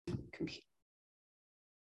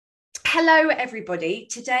Hello, everybody.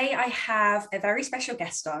 Today I have a very special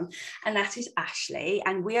guest on, and that is Ashleigh,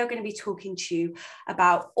 and we are going to be talking to you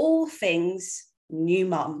about all things new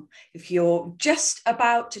mum. If you're just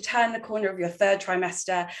about to turn the corner of your third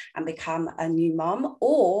trimester and become a new mum,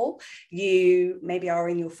 or you maybe are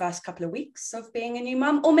in your first couple of weeks of being a new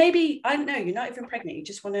mum, or maybe, I don't know, you're not even pregnant, you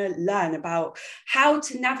just want to learn about how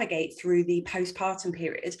to navigate through the postpartum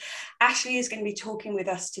period, Ashleigh is going to be talking with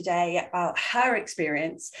us today about her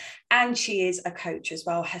experience, and she is a coach as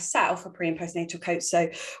well herself, a pre and postnatal coach. So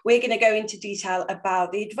we're going to go into detail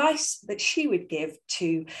about the advice that she would give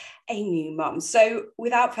to a new mum. So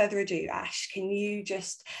without further ado, Ash, can you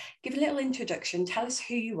just give a little introduction, tell us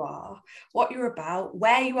who you are, what you're about,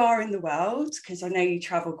 where you are in the world, because I know you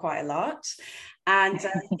travel quite a lot, and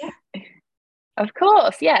yeah. Of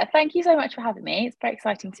course, yeah. Thank you so much for having me. It's very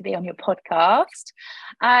exciting to be on your podcast.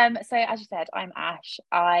 So as you said, I'm Ash.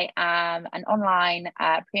 I am an online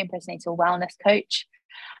pre and postnatal wellness coach.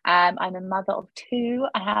 I'm a mother of two.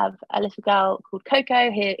 I have a little girl called Coco,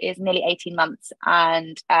 who is nearly 18 months,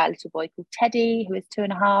 and a little boy called Teddy, who is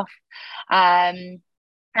 2.5.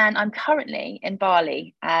 And I'm currently in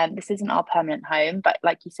Bali. This isn't our permanent home, but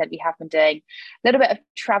like you said, we have been doing a little bit of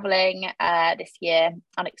traveling this year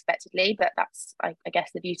unexpectedly, but that's, I guess,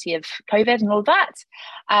 the beauty of COVID and all that.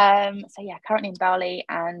 So yeah, currently in Bali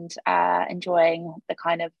and enjoying the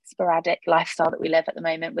kind of sporadic lifestyle that we live at the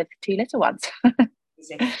moment with two little ones.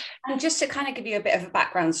 And just to kind of give you a bit of a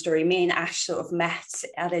background story, me and Ash sort of met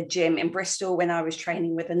at a gym in Bristol when I was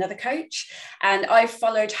training with another coach, and I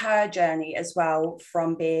followed her journey as well,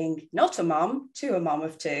 from being not a mum to a mum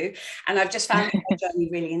of two, and I've just found her journey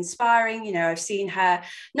really inspiring. You know, I've seen her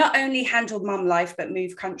not only handle mum life but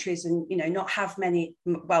move countries and, you know, not have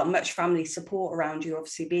much family support around you,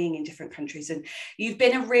 obviously being in different countries, and you've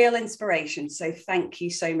been a real inspiration, so thank you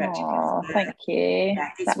so much. Oh, thank you. Yeah,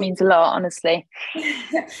 that means a lot, honestly.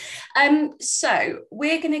 So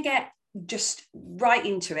we're going to get just right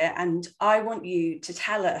into it, and I want you to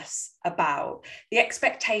tell us about the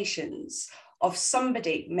expectations of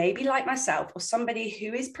somebody maybe like myself, or somebody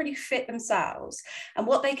who is pretty fit themselves, and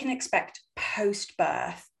what they can expect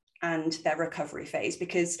post-birth and their recovery phase.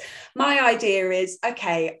 Because my idea is,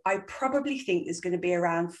 okay, I probably think there's going to be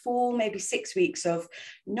around 4, maybe 6 weeks of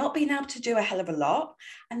not being able to do a hell of a lot,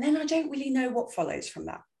 and then I don't really know what follows from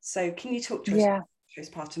that. So can you talk to us about the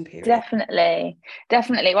postpartum period?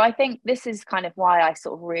 Definitely. Well, I think this is kind of why I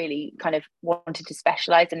sort of really kind of wanted to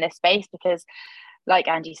specialize in this space, because like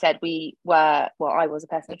Angie said, I was a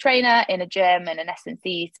personal trainer in a gym and an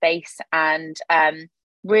S&C space, and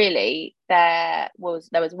really there was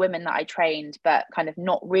women that I trained, but kind of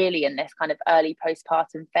not really in this kind of early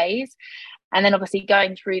postpartum phase. And then obviously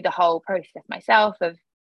going through the whole process myself of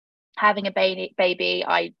having a baby,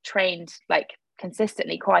 I trained like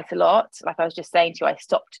consistently quite a lot. Like I was just saying to you, I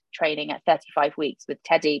stopped training at 35 weeks with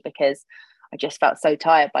Teddy because I just felt so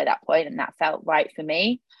tired by that point, and that felt right for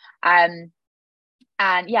me. And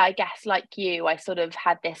yeah, I guess like you, I sort of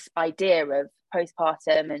had this idea of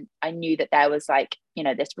postpartum, and I knew that there was like, you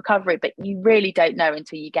know, this recovery, but you really don't know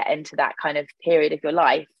until you get into that kind of period of your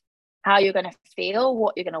life how you're going to feel,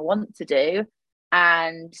 what you're going to want to do.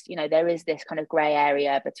 And, you know, there is this kind of grey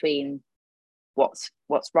area between what's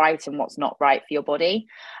right and what's not right for your body.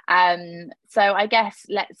 So I guess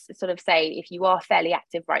let's sort of say, if you are fairly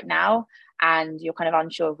active right now and you're kind of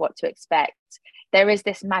unsure of what to expect, there is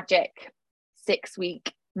this magic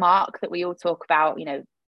 6-week mark that we all talk about. You know,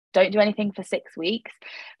 don't do anything for 6 weeks,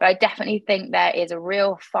 but I definitely think there is a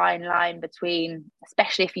real fine line between,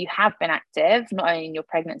 especially if you have been active not only in your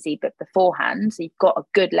pregnancy but beforehand, so you've got a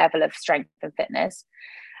good level of strength and fitness.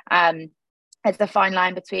 There's a fine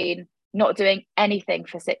line between not doing anything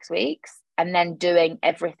for 6 weeks and then doing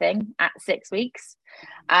everything at 6 weeks,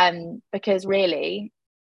 because really,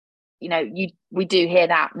 you know, we do hear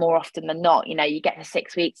that more often than not. You know, you get to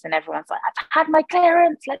 6 weeks and everyone's like, I've had my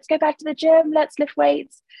clearance, let's go back to the gym, let's lift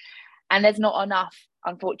weights. And there's not enough,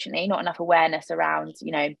 unfortunately, not enough awareness around,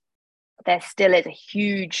 you know, there still is a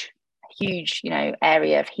huge, you know,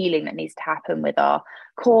 area of healing that needs to happen with our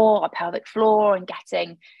core, our pelvic floor, and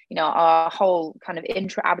getting, you know, our whole kind of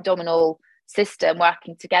intra-abdominal system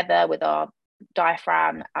working together with our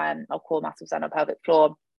diaphragm, our core muscles and our pelvic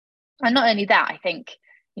floor. And not only that, I think,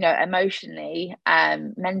 you know, emotionally,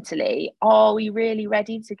 mentally, are we really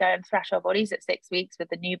ready to go and thrash our bodies at 6 weeks with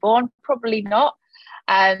the newborn? Probably not.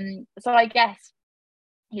 So I guess,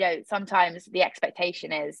 you know, sometimes the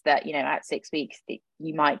expectation is that, you know, at 6 weeks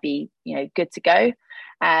you might be, you know, good to go.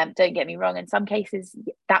 Don't get me wrong, in some cases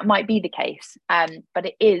that might be the case, but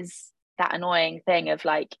it is that annoying thing of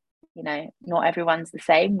like, you know, not everyone's the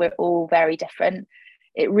same, we're all very different.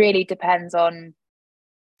 it really depends on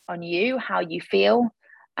you, how you feel,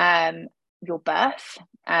 your birth,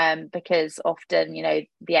 because often, you know,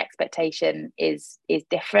 the expectation is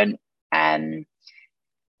different.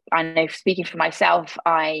 I know, speaking for myself,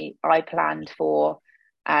 I planned for,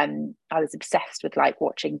 I was obsessed with like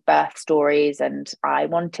watching birth stories, and I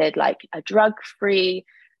wanted like a drug-free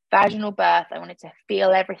vaginal birth. I wanted to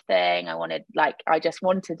feel everything. I just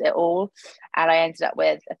wanted it all. And I ended up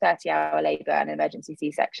with a 30-hour labor and an emergency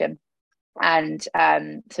C-section. And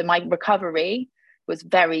so my recovery was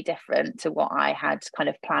very different to what I had kind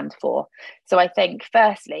of planned for. So I think,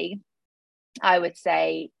 firstly, I would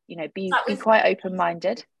say, you know, be quite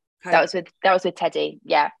open-minded. That was with Teddy,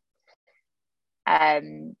 yeah.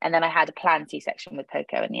 And then I had a planned C-section with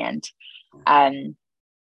Coco in the end.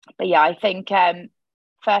 But yeah, I think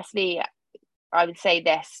firstly, I would say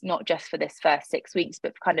this, not just for this first 6 weeks,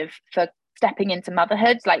 but kind of for stepping into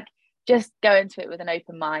motherhood, like just go into it with an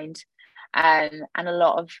open mind, and a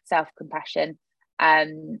lot of self-compassion.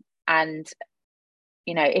 And,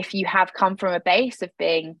 you know, if you have come from a base of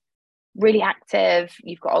being really active,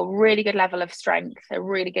 you've got a really good level of strength, a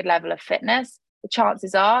really good level of fitness, the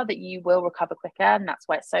chances are that you will recover quicker. And that's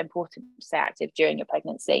why it's so important to stay active during your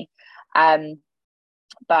pregnancy.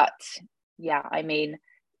 But yeah, I mean,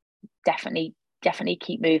 definitely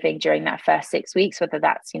keep moving during that first 6 weeks, whether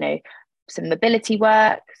that's, you know, some mobility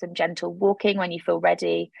work, some gentle walking when you feel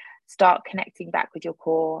ready. Start connecting back with your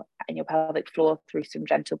core and your pelvic floor through some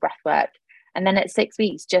gentle breath work. And then at 6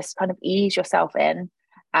 weeks, just kind of ease yourself in.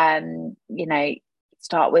 You know,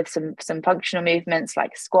 start with some functional movements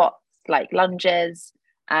like squats, like lunges,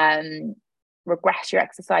 regress your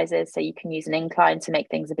exercises so you can use an incline to make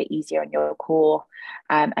things a bit easier on your core,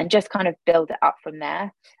 and just kind of build it up from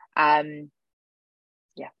there.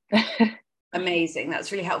 Yeah. Amazing.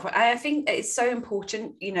 That's really helpful. I think it's so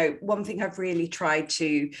important. You know, one thing I've really tried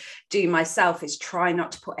to do myself is try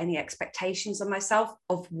not to put any expectations on myself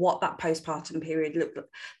of what that postpartum period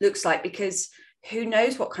looks like, because who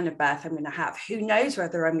knows what kind of birth I'm going to have? Who knows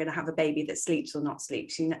whether I'm going to have a baby that sleeps or not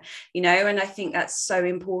sleeps, you know, and I think that's so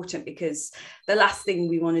important, because the last thing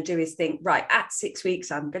we want to do is think, right, at 6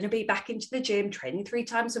 weeks, I'm going to be back into the gym training 3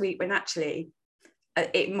 times a week, when actually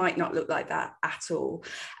it might not look like that at all.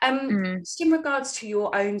 Just in regards to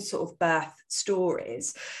your own sort of birth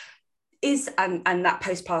stories, and that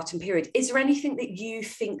postpartum period, is there anything that you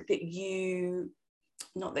think that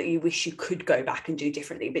not that you wish you could go back and do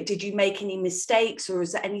differently, but did you make any mistakes, or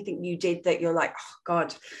is there anything you did that you're like, oh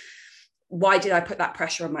God, why did I put that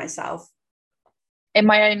pressure on myself? In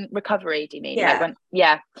my own recovery, do you mean?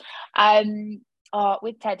 Yeah.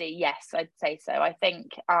 With Teddy, yes, I'd say so. I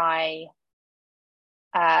think I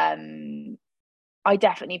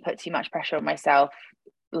definitely put too much pressure on myself,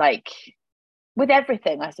 like with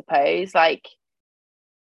everything, I suppose, like,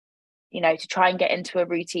 you know, to try and get into a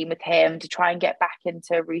routine with him, to try and get back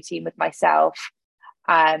into a routine with myself,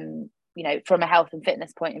 you know, from a health and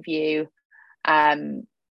fitness point of view.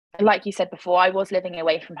 Like you said before, I was living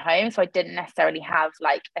away from home, so I didn't necessarily have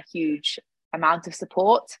like a huge amount of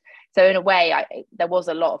support. So in a way, there was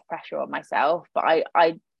a lot of pressure on myself, but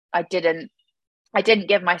I didn't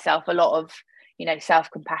give myself a lot of, you know,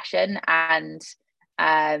 self-compassion. And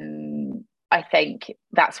I think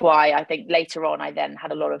that's why I think later on I then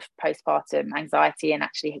had a lot of postpartum anxiety and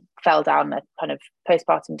actually fell down a kind of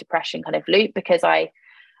postpartum depression kind of loop, because I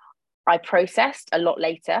processed a lot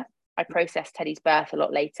later. I processed Teddy's birth a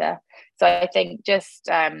lot later. So I think just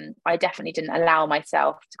I definitely didn't allow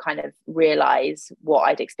myself to kind of realize what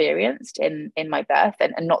I'd experienced in my birth.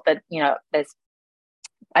 And not that, you know,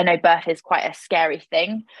 I know birth is quite a scary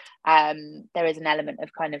thing. There is an element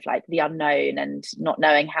of kind of like the unknown and not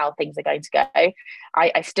knowing how things are going to go.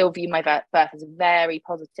 I still view my birth as a very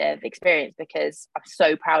positive experience, because I'm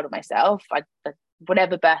so proud of myself.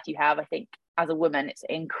 Whatever birth you have, I think as a woman, it's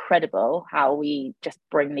incredible how we just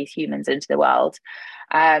bring these humans into the world.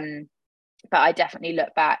 But I definitely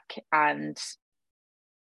look back and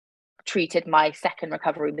treated my second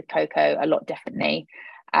recovery with Coco a lot differently.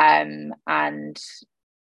 And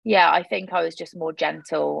yeah, I think I was just more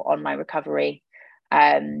gentle on my recovery,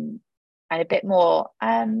 and a bit more,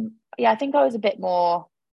 I think I was a bit more,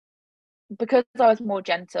 because I was more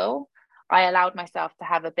gentle, I allowed myself to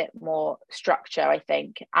have a bit more structure, I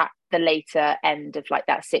think, at the later end of like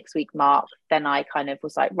that 6 week mark. Then I kind of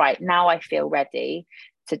was like, right, now I feel ready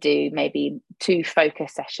to do maybe 2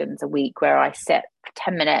 focus sessions a week where I sit for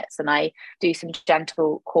 10 minutes and I do some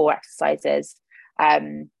gentle core exercises.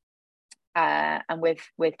 And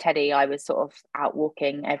with Teddy, I was sort of out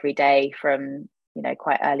walking every day from, you know,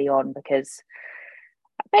 quite early on, because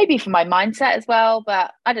maybe for my mindset as well,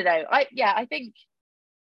 but I don't know. I think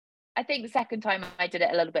I think the second time I did it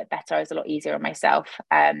a little bit better. I was a lot easier on myself.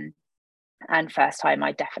 And first time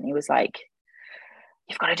I definitely was like,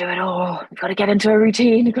 you've got to do it all. You've got to get into a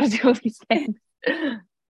routine. You've got to do all these things.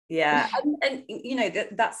 Yeah. And you know,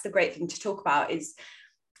 that's the great thing to talk about is,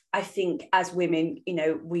 I think as women, you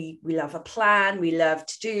know, we love a plan, we love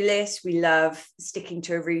to-do lists, we love sticking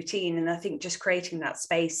to a routine. And I think just creating that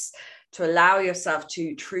space to allow yourself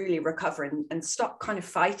to truly recover and stop kind of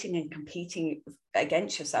fighting and competing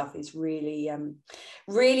against yourself is really,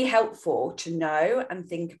 really helpful to know and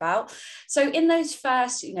think about. So in those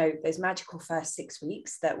first, you know, those magical first 6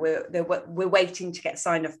 weeks that we're waiting to get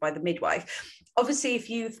signed off by the midwife, obviously, if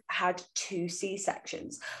you've had 2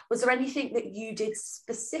 C-sections, was there anything that you did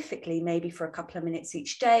specifically, maybe for a couple of minutes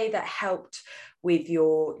each day, that helped with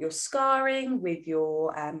your scarring, with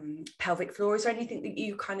your pelvic floor? Is there anything that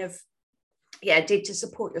you kind of, did to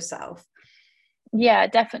support yourself? Yeah,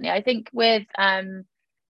 definitely. I think with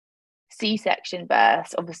C-section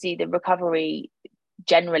births, obviously the recovery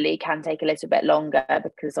generally can take a little bit longer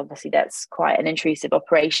because obviously that's quite an intrusive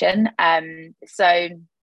operation. So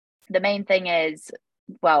the main thing is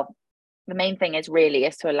really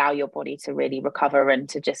is to allow your body to really recover and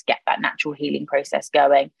to just get that natural healing process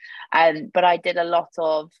going. But I did a lot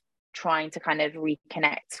of trying to kind of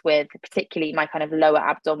reconnect with particularly my kind of lower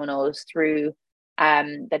abdominals through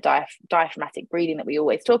the diaphragmatic breathing that we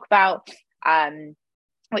always talk about,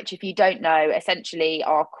 which, if you don't know, essentially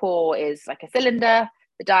our core is like a cylinder,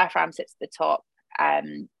 the diaphragm sits at the top,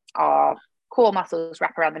 our core muscles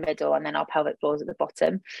wrap around the middle, and then our pelvic floor is at the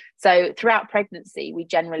bottom. So throughout pregnancy, we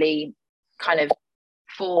generally kind of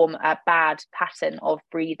form a bad pattern of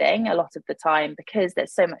breathing a lot of the time because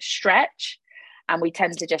there's so much stretch, and we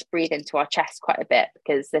tend to just breathe into our chest quite a bit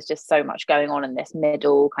because there's just so much going on in this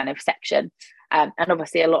middle kind of section, and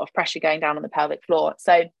obviously a lot of pressure going down on the pelvic floor.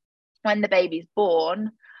 So when the baby's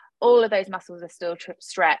born, all of those muscles are still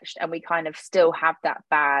stretched, and we kind of still have that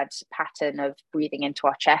bad pattern of breathing into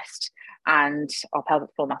our chest, and our pelvic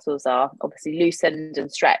floor muscles are obviously loosened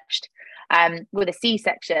and stretched. With a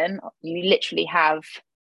C-section, you literally have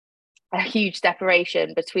a huge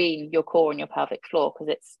separation between your core and your pelvic floor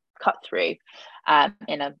because it's cut through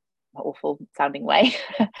in an awful sounding way.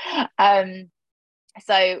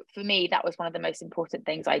 So for me, that was one of the most important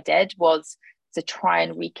things I did, was to try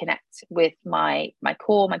and reconnect with my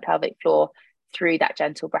core, my pelvic floor, through that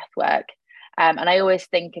gentle breath work. And I always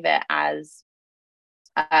think of it as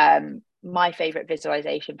my favorite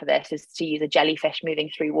visualization for this is to use a jellyfish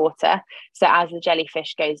moving through water. So as the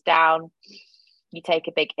jellyfish goes down, you take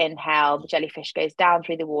a big inhale, the jellyfish goes down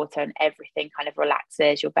through the water and everything kind of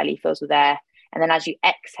relaxes, your belly fills with air. And then as you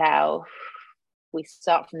exhale, we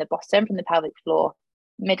start from the bottom, from the pelvic floor,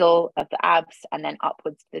 middle of the abs, and then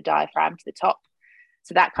upwards to the diaphragm, to the top.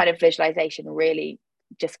 So that kind of visualization really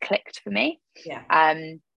just clicked for me. Yeah.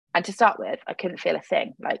 And to start with, I couldn't feel a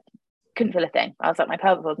thing. I was like, my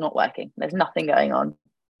pelvic floor is not working. There's nothing going on.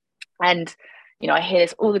 And, you know, I hear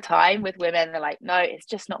this all the time with women. They're like, no, it's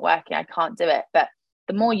just not working. I can't do it. But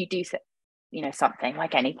the more you do, you know, something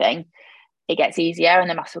like anything, it gets easier and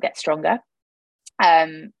the muscle gets stronger.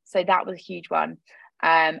 So that was a huge one.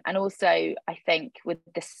 And also, I think with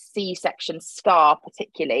the C-section scar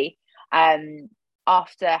particularly,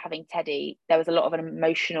 after having Teddy, there was a lot of an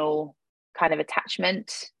emotional kind of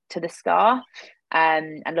attachment to the scar,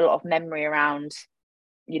 and a lot of memory around,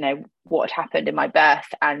 you know, what had happened in my birth.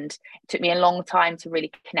 And it took me a long time to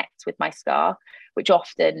really connect with my scar, which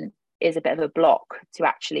often is a bit of a block to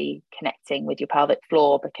actually connecting with your pelvic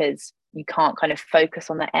floor, because you can't kind of focus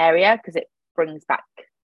on that area because it brings back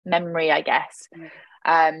memory, I guess.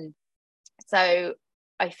 So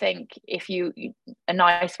I think a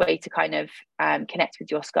nice way to kind of connect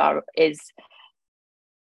with your scar is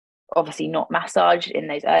obviously not massage in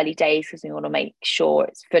those early days, because we want to make sure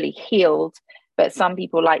it's fully healed. But some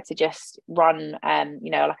people like to just run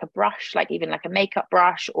like a brush, like even like a makeup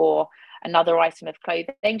brush or another item of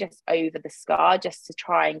clothing just over the scar, just to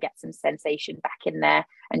try and get some sensation back in there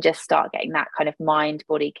and just start getting that kind of mind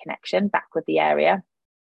body connection back with the area.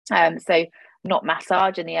 So not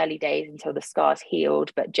massage in the early days until the scar's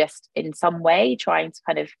healed, but just in some way trying to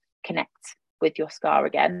kind of connect with your scar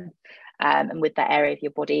again, and with that area of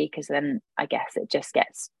your body, because then I guess it just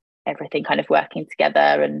gets everything kind of working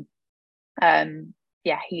together and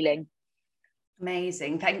healing.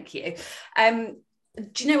 Amazing, thank you.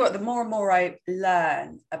 do you know what, the more and more I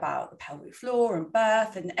learn about the pelvic floor and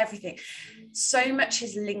birth and everything, so much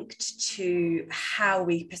is linked to how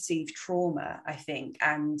we perceive trauma, I think,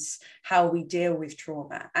 and how we deal with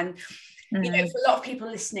trauma. And you know, for a lot of people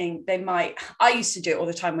listening, I used to do it all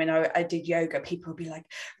the time when I did yoga. People would be like,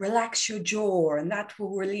 relax your jaw and that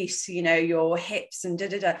will release, you know, your hips and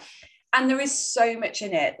and there is so much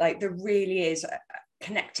in it, like there really is,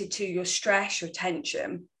 connected to your stress, your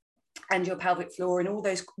tension and your pelvic floor and all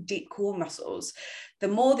those deep core muscles. The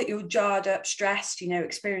more that you're jarred up, stressed, you know,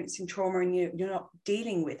 experiencing trauma and you're not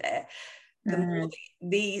dealing with it, the more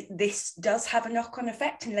this does have a knock-on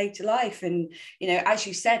effect in later life. And you know, as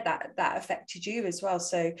you said, that affected you as well.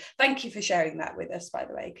 So thank you for sharing that with us, by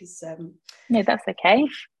the way, because no, that's okay,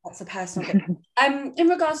 that's a personal thing. In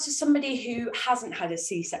regards to somebody who hasn't had a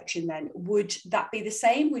C-section, then would that be the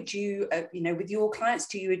same? Would you you know, with your clients,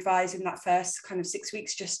 do you advise in that first kind of 6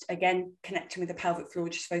 weeks just again connecting with the pelvic floor,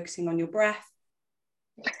 just focusing on your breath?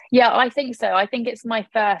 Yeah, I think so. I think it's my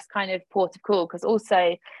first kind of port of call, because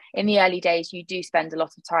also in the early days you do spend a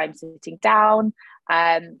lot of time sitting down,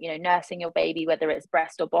 you know, nursing your baby, whether it's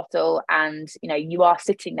breast or bottle, and you know, you are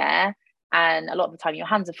sitting there and a lot of the time your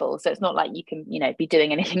hands are full, so it's not like you can, you know, be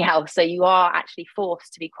doing anything else, so you are actually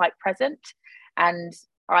forced to be quite present. And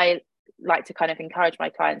I like to kind of encourage my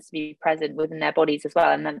clients to be present within their bodies as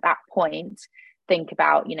well, and at that point think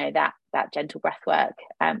about, you know, that gentle breath work,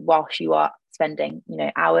 whilst you are spending, you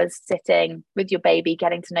know, hours sitting with your baby,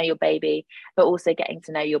 getting to know your baby, but also getting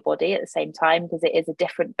to know your body at the same time, because it is a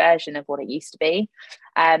different version of what it used to be.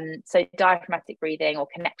 So diaphragmatic breathing or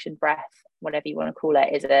connection breath, whatever you want to call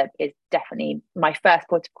it, is definitely my first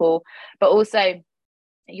port of call. But also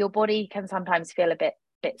your body can sometimes feel a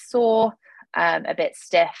bit sore, a bit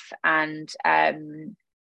stiff, and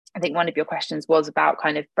I think one of your questions was about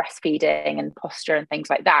kind of breastfeeding and posture and things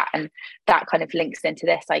like that. And that kind of links into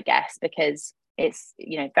this, I guess, because it's,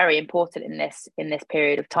 you know, very important in this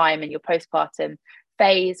period of time in your postpartum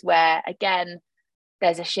phase, where again,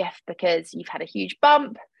 there's a shift because you've had a huge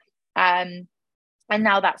bump, and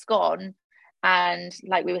now that's gone. And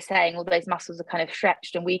like we were saying, all those muscles are kind of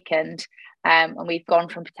stretched and weakened, and we've gone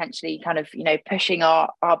from potentially kind of, you know, pushing our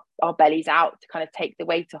bellies out to kind of take the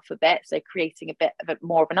weight off a bit, so creating a bit of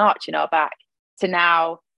more of an arch in our back, to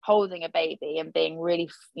now holding a baby and being really,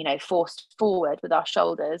 you know, forced forward with our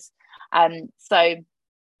shoulders. So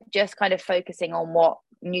just kind of focusing on what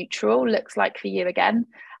neutral looks like for you again,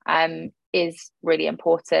 is really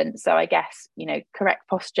important. So I guess, you know, correct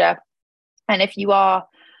posture, and if you are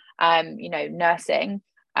you know, nursing,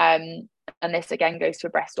 and this again goes to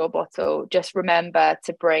a breast or bottle, just remember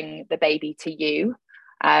to bring the baby to you.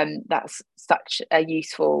 That's such a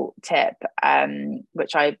useful tip,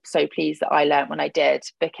 which I'm so pleased that I learned when I did,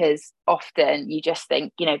 because often you just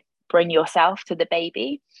think, you know, bring yourself to the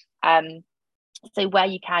baby. So where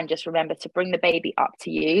you can, just remember to bring the baby up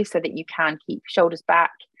to you, so that you can keep shoulders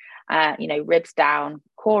back, you know, ribs down,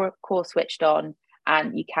 core switched on,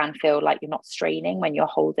 and you can feel like you're not straining when you're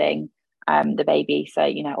holding the baby. So,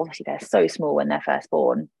 you know, obviously they're so small when they're first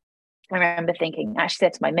born. I remember thinking, I actually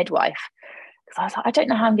said to my midwife, because I was like, I don't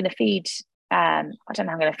know how I'm going to feed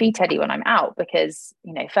Teddy when I'm out, because,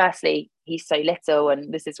 you know, firstly, he's so little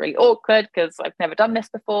and this is really awkward because I've never done this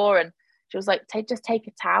before. And she was like, just take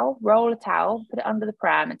a towel, roll a towel, put it under the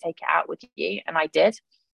pram and take it out with you. And I did.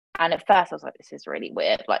 And at first I was like, this is really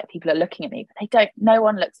weird. Like, people are looking at me, but no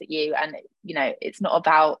one looks at you. And, you know, it's not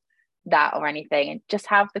about that or anything. And just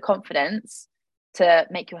have the confidence to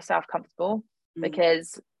make yourself comfortable,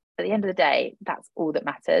 because at the end of the day, that's all that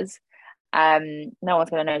matters. No one's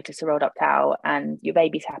going to notice a rolled up towel, and your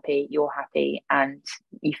baby's happy, you're happy, and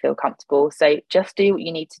you feel comfortable. So just do what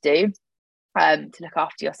you need to do to look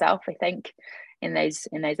after yourself, I think, in those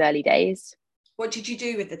early days. What did you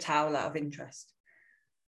do with the towel, out of interest?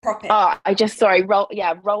 Prop it. Oh, I just rolled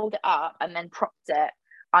it up and then propped it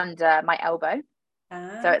under my elbow.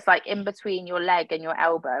 So it's like in between your leg and your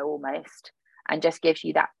elbow almost, and just gives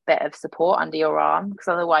you that bit of support under your arm, because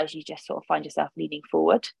otherwise you just sort of find yourself leaning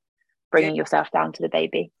forward, bringing yourself down to the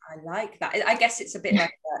baby. I like that. I guess it's a bit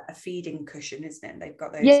like a feeding cushion, isn't it? They've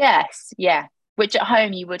got those. Yes, yeah. Which at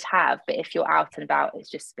home you would have, but if you're out and about, it's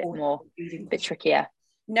just a bit trickier.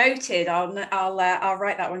 Noted. I'll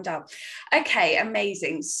write that one down. Okay,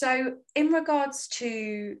 amazing. So in regards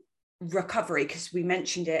to recovery, because we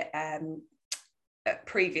mentioned it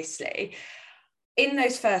previously, in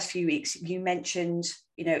those first few weeks, you mentioned,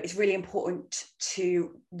 you know, it's really important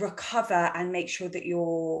to recover and make sure that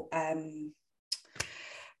you're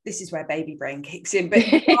this is where baby brain kicks in,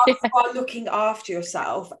 but you are looking after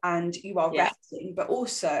yourself and you are resting, but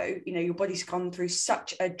also, you know, your body's gone through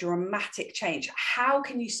such a dramatic change. How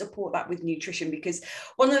can you support that with nutrition? Because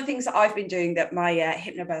one of the things that I've been doing that my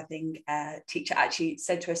hypnobirthing teacher actually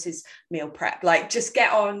said to us is meal prep. Like, just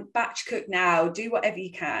get on, batch cook now, do whatever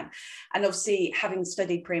you can. And obviously, having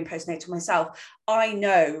studied pre and postnatal myself, I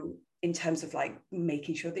know in terms of like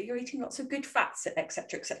making sure that you're eating lots of good fats,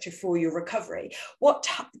 etc., for your recovery. What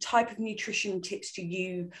type of nutrition tips do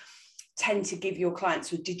you tend to give your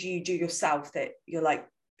clients, or did you do yourself that you're like,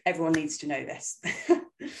 everyone needs to know this?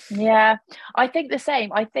 Yeah, I think the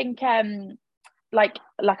same. I think like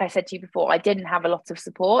I said to you before, I didn't have a lot of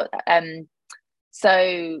support.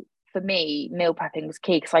 So for me, meal prepping was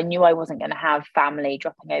key, because I knew I wasn't going to have family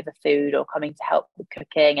dropping over food or coming to help with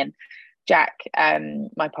cooking. And Jack,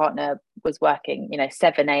 my partner, was working,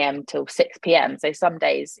 7 a.m. till 6 p.m. So some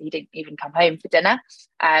days he didn't even come home for dinner.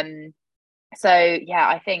 So yeah,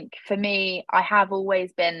 I think for me, I have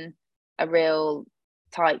always been a real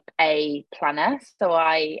type A planner. So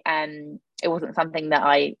it wasn't something that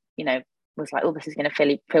I, was like, oh, this is going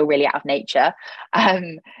to feel really out of nature.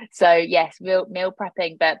 So yes, meal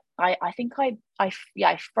prepping, but I think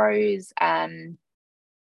I froze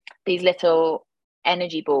these little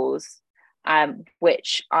energy balls,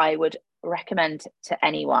 which I would recommend to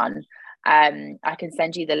anyone. I can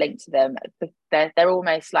send you the link to them. They're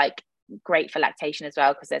almost like great for lactation as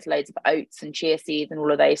well, because there's loads of oats and chia seeds and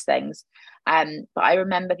all of those things. But I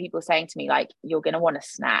remember people saying to me, like, you're going to want a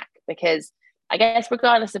snack, because I guess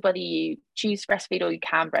regardless of whether you choose to breastfeed or you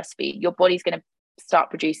can breastfeed, your body's going to start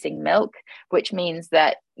producing milk, which means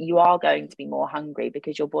that you are going to be more hungry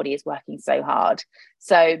because your body is working so hard.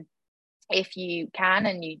 So if you can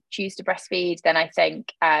and you choose to breastfeed, then I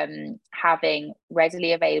think having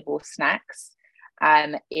readily available snacks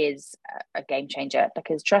is a game changer,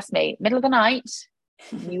 because trust me, middle of the night,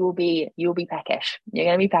 you will be peckish. You're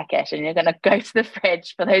going to be peckish, and you're going to go to the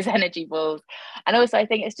fridge for those energy balls. And also, I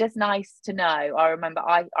think it's just nice to know. I remember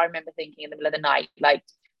thinking in the middle of the night, like,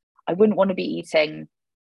 I wouldn't want to be eating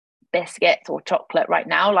biscuits or chocolate right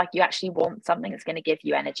now. Like, you actually want something that's going to give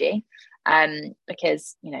you energy,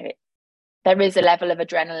 because there is a level of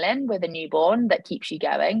adrenaline with a newborn that keeps you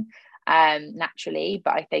going naturally.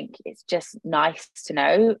 But I think it's just nice to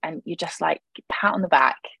know, and you just like pat on the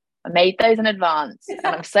back. I made those in advance and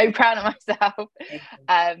I'm so proud of myself.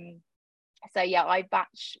 So yeah, I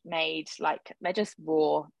batch made, like, they're just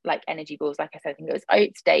raw, like, energy balls. Like I said, I think it was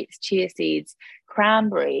oats, dates, chia seeds,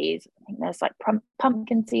 cranberries. I think there's like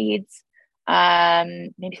pumpkin seeds,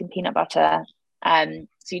 maybe some peanut butter. So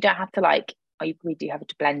you don't have to we do have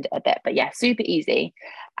to blend it a bit, but yeah, super easy.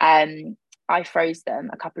 I froze them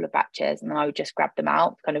a couple of batches, and then I would just grab them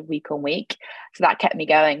out kind of week on week. So that kept me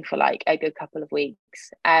going for like a good couple of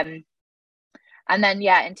weeks. And then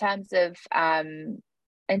yeah, in terms of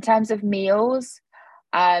meals,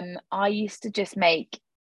 I used to just make,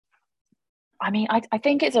 I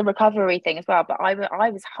think it's a recovery thing as well, but I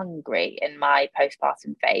was hungry in my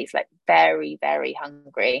postpartum phase, like very, very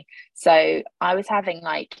hungry. So I was having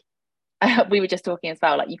we were just talking as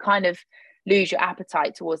well, like, you kind of lose your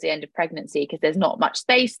appetite towards the end of pregnancy because there's not much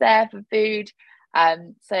space there for food.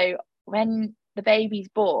 So when the baby's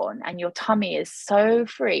born and your tummy is so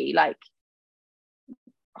free, like,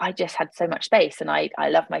 I just had so much space, and I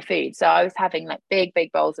love my food. So I was having like big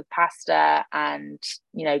bowls of pasta, and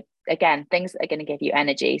again, things that are going to give you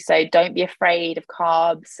energy. So don't be afraid of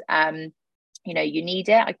carbs. You need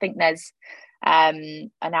it. I think there's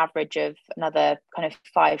an average of another kind of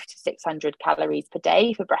 500 to 600 calories per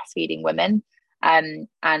day for breastfeeding women.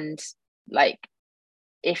 And like,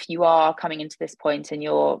 if you are coming into this point and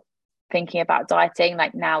you're thinking about dieting,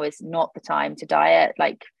 like, now is not the time to diet.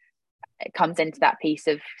 Like, it comes into that piece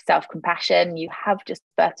of self-compassion. You have just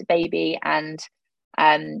birthed a baby, and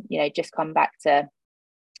just come back to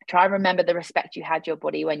try and remember the respect you had your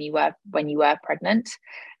body when you were pregnant.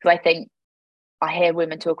 Because I think I hear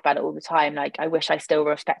women talk about it all the time. Like, I wish I still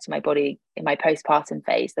respected my body in my postpartum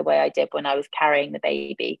phase the way I did when I was carrying the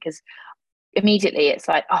baby, because immediately it's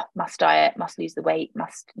like, oh, must diet, must lose the weight,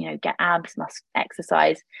 must, get abs, must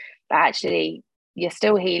exercise. But actually, you're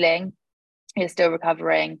still healing, you're still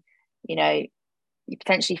recovering, you're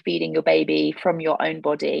potentially feeding your baby from your own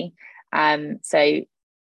body. So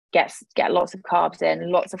get lots of carbs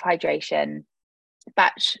in, lots of hydration,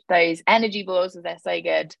 batch those energy balls, as they're so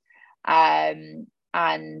good.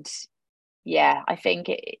 And yeah, I think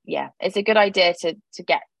it's a good idea to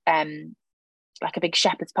get like a big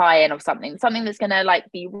shepherd's pie in, or something that's gonna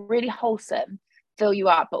like be really wholesome, fill you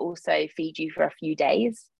up, but also feed you for a few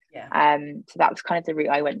days. So that was kind of the route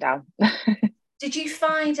I went down. Did you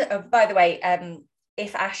find, by the way,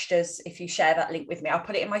 if Ash does, if you share that link with me, I'll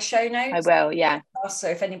put it in my show notes. I will, yeah. So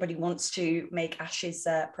if anybody wants to make Ash's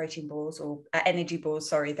protein balls or energy balls,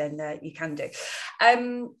 sorry, then you can do.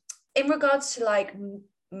 In regards to like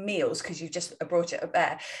meals, because you've just brought it up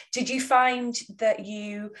there, did you find that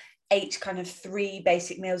you ate kind of 3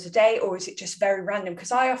 basic meals a day, or is it just very random?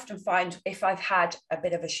 Because I often find if I've had a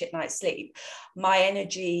bit of a shit night's sleep, my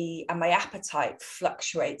energy and my appetite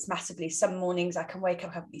fluctuates massively. Some mornings I can wake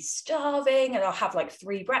up and be starving and I'll have like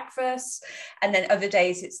 3 breakfasts, and then other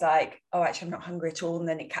days it's like, oh, actually I'm not hungry at all, and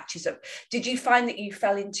then it catches up. Did you find that you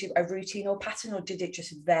fell into a routine or pattern, or did it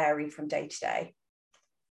just vary from day to day?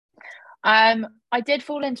 I did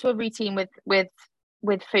fall into a routine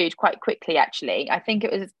with food quite quickly, actually. I think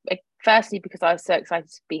it was firstly because I was so excited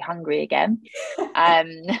to be hungry again.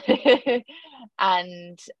 And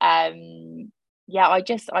yeah, I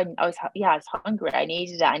was hungry. I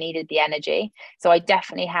needed it. I needed the energy. So I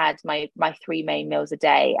definitely had my 3 main meals a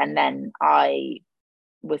day, and then I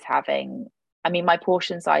was having, I mean, my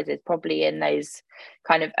portion sizes probably in those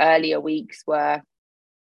kind of earlier weeks were,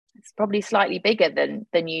 it's probably slightly bigger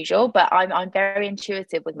than usual, but I'm very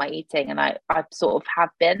intuitive with my eating, and I sort of have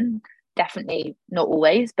been, definitely not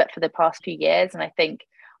always, but for the past few years. And I think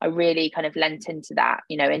I really kind of lent into that,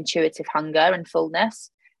 you know, intuitive hunger and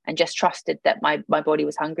fullness, and just trusted that my body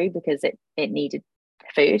was hungry because it needed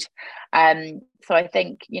food. So I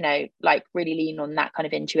think, you know, like really lean on that kind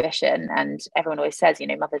of intuition. And everyone always says, you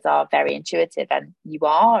know, mothers are very intuitive, and you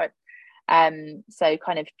are. So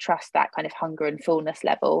kind of trust that kind of hunger and fullness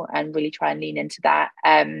level and really try and lean into that.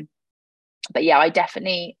 But yeah, I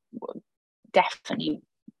definitely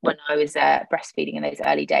when I was breastfeeding in those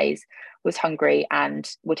early days was hungry and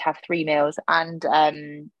would have 3 meals and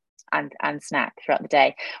snack throughout the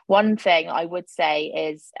day. One thing I would say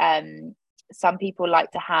is some people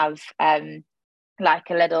like to have like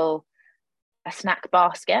a snack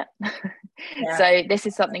basket. Yeah. So this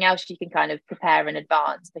is something else you can kind of prepare in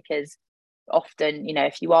advance, because often, you know,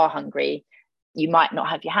 if you are hungry, you might not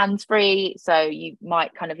have your hands free, so you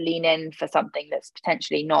might kind of lean in for something that's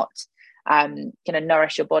potentially not going to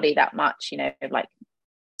nourish your body that much, you know, like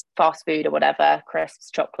fast food or whatever,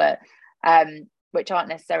 crisps, chocolate, which aren't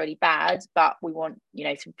necessarily bad, but we want, you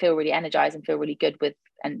know, to feel really energized and feel really good with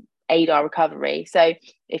and aid our recovery. So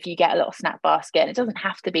if you get a little snack basket, and it doesn't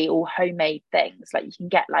have to be all homemade things, like you can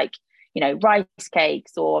get like, you know, rice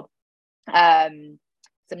cakes or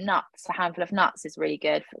some nuts. A handful of nuts is really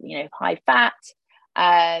good for, you know, high fat,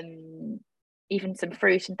 even some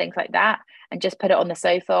fruit and things like that, and just put it on the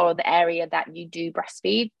sofa or the area that you do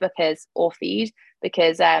breastfeed or feed,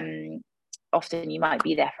 because often you might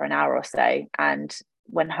be there for an hour or so, and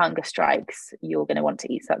when hunger strikes, you're going to want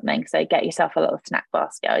to eat something. So get yourself a little snack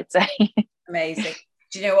basket, I would say. Amazing.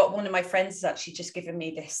 Do you know what? One of my friends has actually just given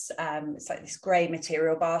me this, it's like this grey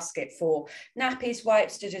material basket for nappies,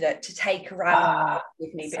 wipes, to take around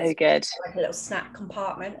with me. So good. Like a little snack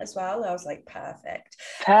compartment as well. I was like, perfect.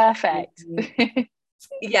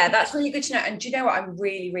 Yeah, that's really good to know. And do you know what? I'm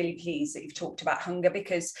really, really pleased that you've talked about hunger,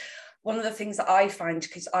 because one of the things that I find,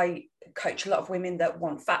 because I coach a lot of women that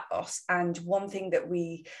want fat loss, and one thing that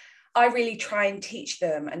I really try and teach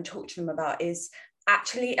them and talk to them about is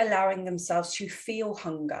actually allowing themselves to feel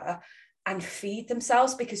hunger and feed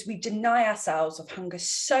themselves, because we deny ourselves of hunger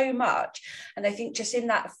so much. And I think just in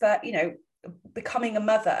that, you know, becoming a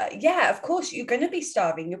mother, yeah, of course you're going to be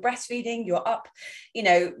starving, you're breastfeeding, you're up, you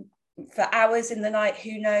know, for hours in the night,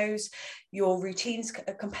 who knows, your routines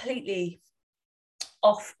are completely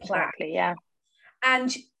off plan. Exactly, yeah.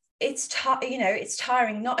 And it's you know, it's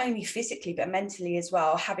tiring, not only physically but mentally as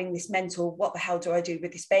well, having this mental, what the hell do I do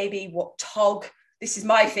with this baby, what tog, this is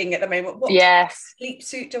my thing at the moment, what sleep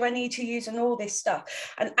suit do I need to use, and all this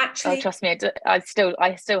stuff. And actually, trust me, I still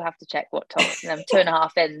have to check what tog. I'm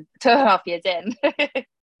 2.5 years in.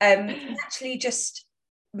 Actually just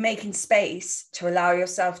making space to allow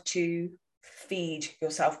yourself to feed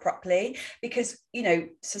yourself properly, because, you know,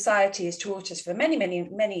 society has taught us for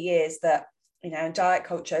many years that, you know, diet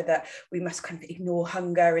culture, that we must kind of ignore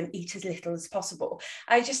hunger and eat as little as possible.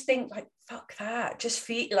 I just think, like, fuck that, just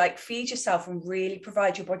feed yourself and really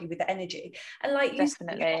provide your body with the energy. And like you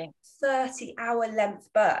said, 30-hour length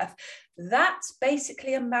birth, that's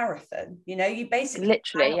basically a marathon, you know, you basically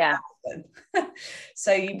literally, yeah.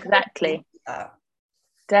 So you exactly that.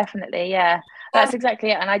 Definitely, yeah, that's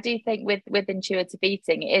exactly it. And I do think with intuitive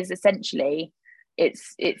eating, it is essentially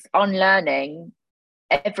it's unlearning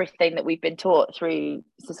everything that we've been taught through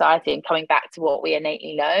society and coming back to what we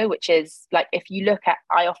innately know, which is, like, if you look at,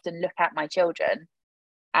 I often look at my children,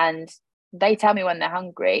 and they tell me when they're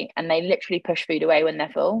hungry and they literally push food away when they're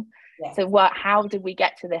full. Yeah. So how did we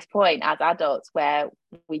get to this point as adults where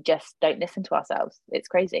we just don't listen to ourselves? It's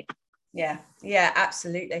crazy. Yeah,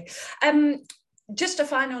 absolutely. Just a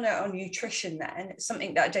final note on nutrition then,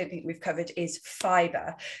 something that I don't think we've covered is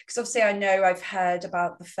fibre, because obviously I know I've heard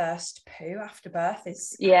about the first poo after birth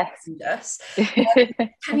is horrendous.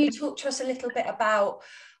 Can you talk to us a little bit about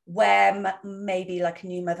where maybe like a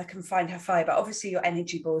new mother can find her fibre? Obviously your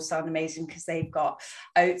energy balls sound amazing because they've got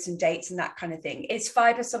oats and dates and that kind of thing. Is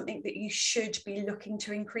fibre something that you should be looking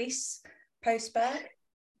to increase post-birth?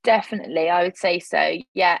 Definitely, I would say so.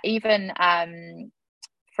 Yeah, even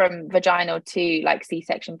from vaginal to like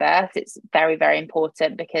C-section birth, it's very, very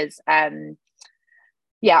important because I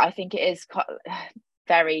think it is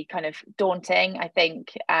very kind of daunting. I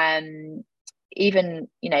think even,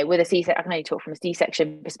 you know, with a C-section, I can only talk from a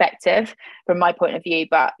C-section perspective from my point of view,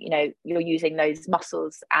 but you know, you're using those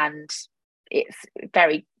muscles and it's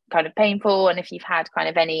very kind of painful. And if you've had kind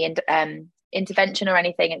of any intervention or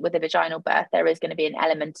anything with a vaginal birth, there is going to be an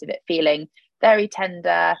element of it feeling very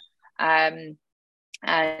tender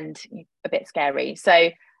and a bit scary. So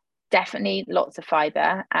definitely lots of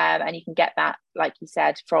fibre, and you can get that, like you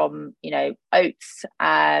said, from, you know, oats,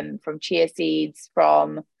 from chia seeds,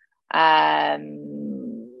 from a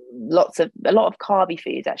lot of carby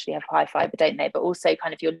foods actually have high fibre, don't they? But also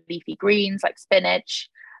kind of your leafy greens like spinach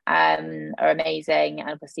are amazing, and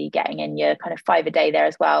obviously getting in your kind of 5 a day there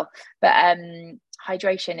as well. But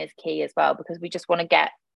hydration is key as well, because we just want to get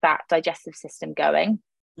that digestive system going.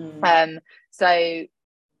 So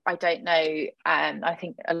I don't know, I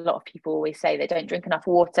think a lot of people always say they don't drink enough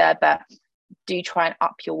water, but do try and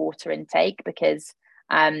up your water intake, because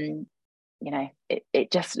you know, it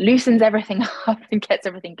just loosens everything up and gets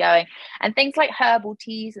everything going. And things like herbal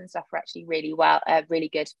teas and stuff are actually really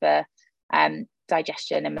good for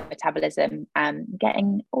digestion and metabolism,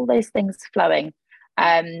 getting all those things flowing.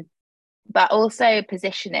 But also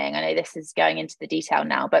positioning, I know this is going into the detail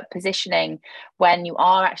now, but positioning when you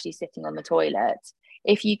are actually sitting on the toilet,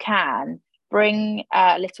 if you can, bring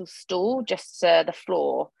a little stool just to the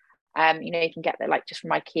floor. You know, you can get that, like, just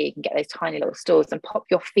from IKEA, you can get those tiny little stools and pop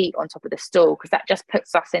your feet on top of the stool, because that just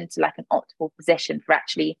puts us into like an optimal position for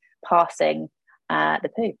actually passing the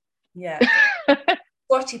poo. Yeah.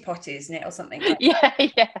 Squatty potty, isn't it, or something like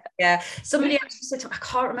that? Yeah. Somebody actually said, I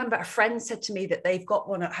can't remember, a friend said to me that they've got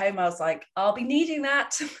one at home. I was like, I'll be needing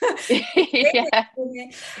that.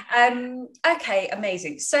 Okay,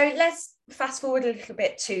 amazing. So let's fast forward a little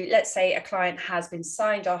bit to, let's say a client has been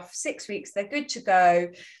signed off 6 weeks, they're good to go,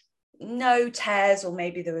 no tears, or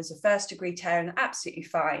maybe there was a first degree tear and absolutely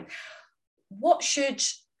fine. What should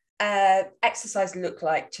exercise look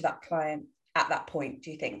like to that client at that point,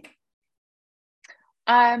 do you think?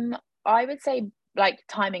 I would say, like,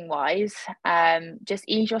 timing wise, just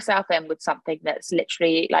ease yourself in with something that's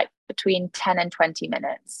literally like between 10 and 20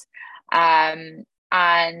 minutes.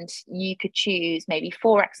 And you could choose maybe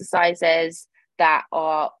 4 exercises that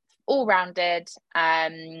are all rounded.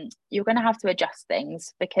 You're going to have to adjust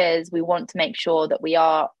things, because we want to make sure that we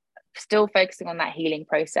are still focusing on that healing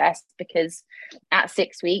process, because at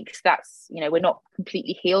 6 weeks, that's, you know, we're not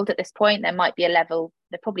completely healed at this point. There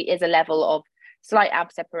probably is a level of slight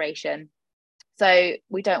ab separation. So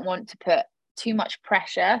we don't want to put too much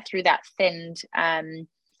pressure through that thinned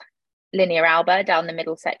linear alba down the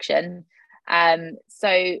middle section.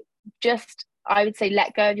 So just, I would say,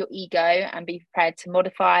 let go of your ego and be prepared to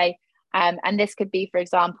modify. And this could be, for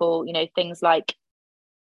example, you know, things like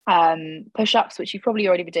push-ups, which you've probably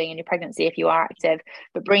already been doing in your pregnancy if you are active,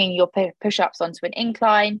 but bringing your push-ups onto an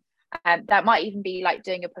incline. That might even be like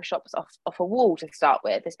doing your push-ups off a wall to start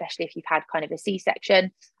with, especially if you've had kind of a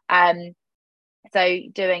C-section. So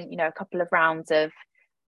doing, you know, a couple of rounds of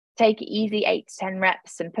take it easy, 8 to 10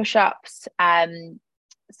 reps, some push-ups,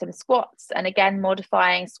 some squats, and again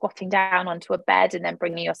modifying, squatting down onto a bed and then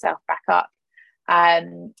bringing yourself back up.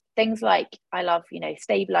 Things like, I love, you know,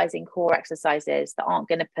 stabilizing core exercises that aren't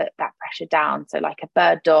going to put that pressure down, so like a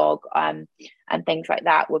bird dog and things like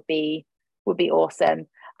that would be awesome.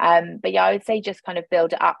 But yeah, I would say just kind of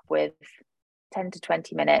build it up with 10 to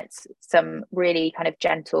 20 minutes, some really kind of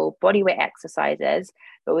gentle bodyweight exercises,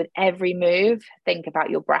 but with every move, think about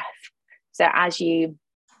your breath. So as you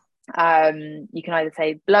can either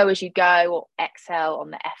say blow as you go or exhale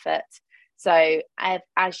on the effort. So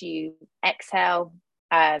as you exhale,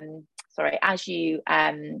 as you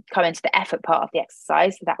come into the effort part of the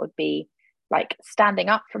exercise, so that would be like standing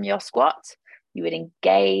up from your squat, you would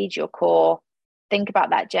engage your core. Think about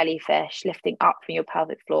that jellyfish lifting up from your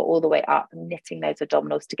pelvic floor all the way up and knitting those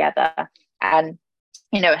abdominals together. And,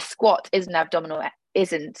 you know, a squat is an abdominal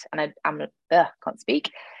isn't, and can't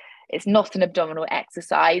speak, it's not an abdominal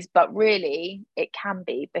exercise, but really it can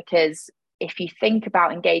be, because if you think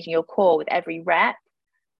about engaging your core with every rep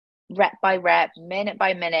by rep, minute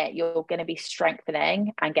by minute, you're going to be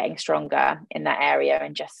strengthening and getting stronger in that area,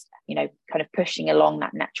 and just, you know, kind of pushing along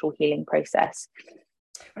that natural healing process.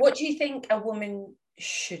 What do you think a woman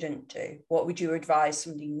shouldn't do? What would you advise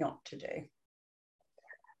somebody not to do?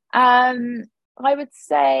 I would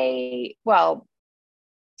say, well,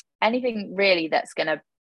 anything really that's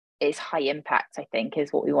is high impact, I think,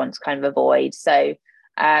 is what we want to kind of avoid. So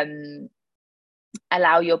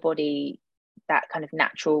allow your body that kind of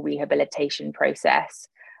natural rehabilitation process,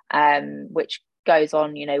 which goes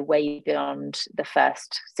on, you know, way beyond the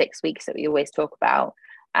first 6 weeks that we always talk about.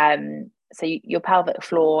 So your pelvic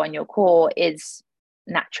floor and your core is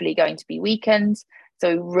naturally going to be weakened.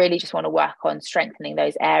 So we really just want to work on strengthening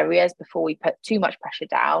those areas before we put too much pressure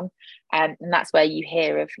down. And that's where you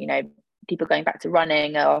hear of, you know, people going back to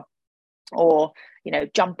running or, you know,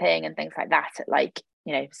 jumping and things like that at, like,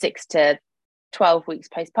 you know, 6 to 12 weeks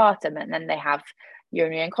postpartum, and then they have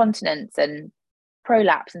urinary incontinence and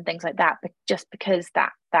prolapse and things like that, but just because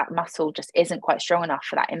that muscle just isn't quite strong enough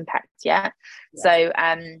for that impact yet. Yeah. So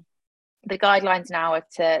the guidelines now are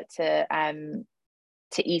to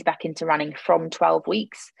ease back into running from 12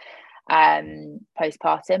 weeks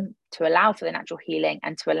postpartum, to allow for the natural healing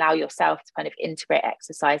and to allow yourself to kind of integrate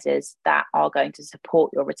exercises that are going to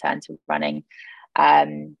support your return to running.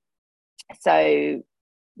 So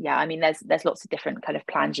yeah, I mean, there's lots of different kind of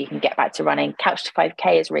plans you can get back to running. Couch to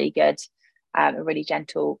 5K is really good, a really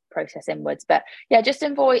gentle process inwards. But yeah, just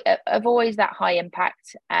avoid that high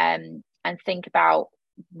impact, and think about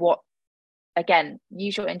what, again,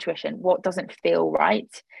 use your intuition. What doesn't feel right?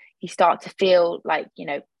 You start to feel like, you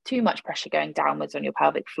know, too much pressure going downwards on your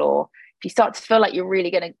pelvic floor. If you start to feel like you're really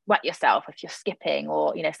going to wet yourself, if you're skipping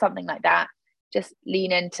or, you know, something like that, just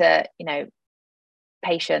lean into, you know,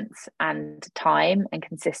 patience and time and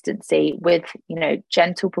consistency with, you know,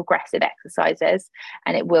 gentle progressive exercises,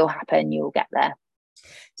 and it will happen. You'll get there.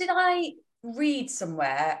 Did I read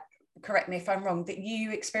somewhere, correct me if I'm wrong, that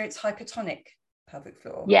you experienced hypertonic pelvic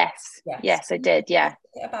floor? Yes, I did. Yeah.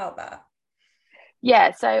 About that.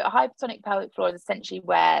 Yeah, so a hypertonic pelvic floor is essentially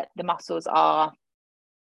where the muscles are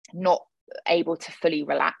not able to fully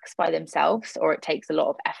relax by themselves, or it takes a lot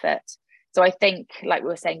of effort. So I think, like we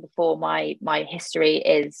were saying before, my history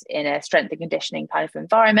is in a strength and conditioning kind of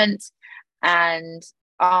environment, and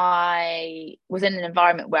I was in an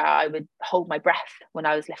environment where I would hold my breath when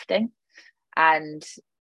I was lifting, and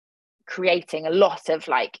creating a lot of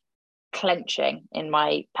like clenching in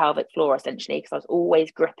my pelvic floor, essentially, because I was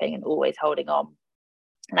always gripping and always holding on.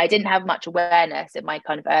 And I didn't have much awareness in my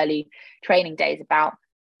kind of early training days about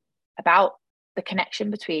the connection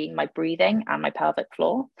between my breathing and my pelvic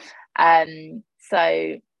floor.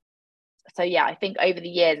 So yeah, I think over the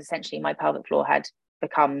years, essentially, my pelvic floor had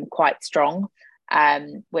become quite strong,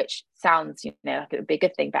 which sounds, you know, like it would be a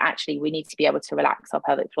good thing, but actually we need to be able to relax our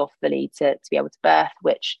pelvic floor fully to be able to birth,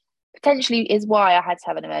 which potentially is why I had to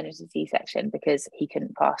have an emergency C-section, because he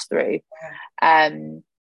couldn't pass through.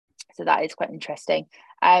 So that is quite interesting.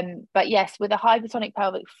 But yes, with a hypertonic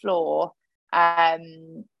pelvic floor,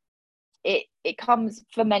 it comes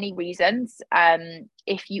for many reasons.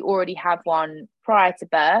 If you already have one prior to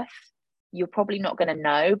birth, you're probably not going to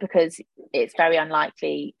know, because it's very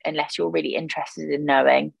unlikely, unless you're really interested in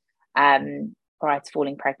knowing prior to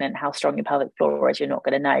falling pregnant how strong your pelvic floor is, you're not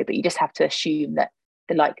going to know. But you just have to assume that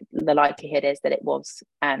the likelihood is that it was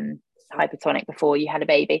hypertonic before you had a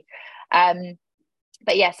baby.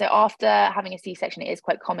 But yeah, so after having a C-section, it is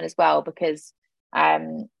quite common as well, because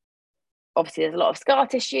obviously there's a lot of scar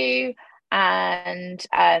tissue, and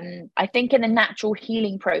I think in the natural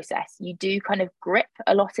healing process, you do kind of grip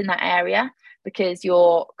a lot in that area, because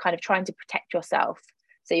you're kind of trying to protect yourself.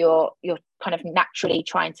 So you're kind of naturally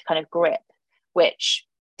trying to kind of grip, which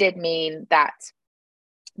did mean that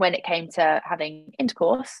when it came to having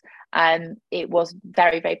intercourse, it was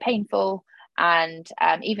very, very painful. And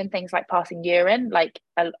even things like passing urine, like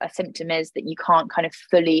a symptom is that you can't kind of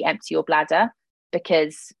fully empty your bladder,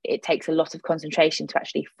 because it takes a lot of concentration to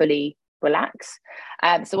actually fully relax.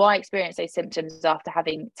 So I experienced those symptoms after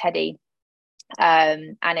having Teddy,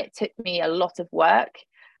 and it took me a lot of work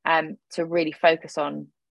to really focus on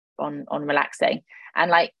relaxing.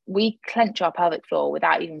 And like, we clench our pelvic floor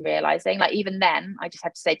without even realizing. Like, even then, I just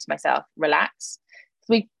had to say to myself, relax.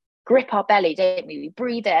 So we grip our belly, don't we? We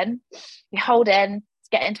breathe in, we hold in to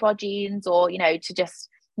get into our jeans, or, you know, to just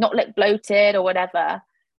not look bloated or whatever.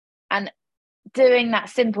 And doing that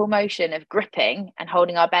simple motion of gripping and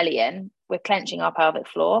holding our belly in, we're clenching our pelvic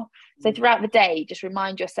floor. So throughout the day, just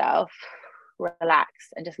remind yourself, relax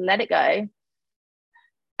and just let it go.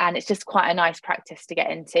 And it's just quite a nice practice to get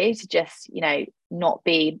into, to just, you know, not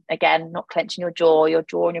clenching your jaw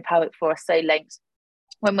and your pelvic floor are so linked.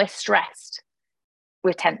 When we're stressed,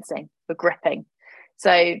 we're tensing, we're gripping.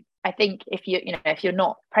 So I think if you're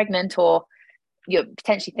not pregnant, or you're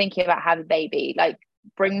potentially thinking about having a baby, like,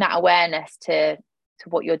 bring that awareness to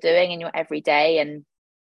what you're doing in your everyday, and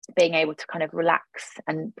being able to kind of relax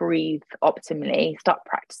and breathe optimally. Start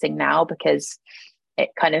practicing now, because it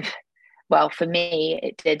kind of, well, for me,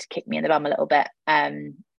 it did kick me in the bum a little bit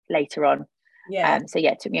later on. So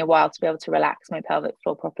yeah, it took me a while to be able to relax my pelvic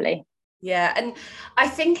floor properly. Yeah, and I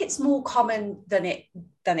think it's more common than it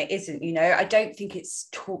isn't, you know. I don't think it's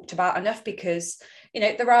talked about enough, because, you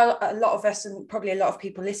know, there are a lot of us, and probably a lot of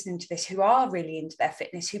people listening to this, who are really into their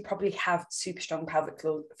fitness, who probably have super strong pelvic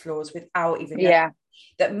floors without even knowing,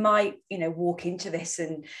 that might, you know, walk into this.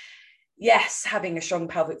 And yes, having a strong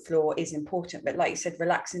pelvic floor is important, but like you said,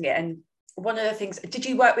 relaxing it. And one of the things, did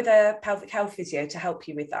you work with a pelvic health physio to help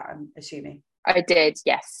you with that, I'm assuming? I did,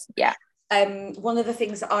 yes. Yeah. One of the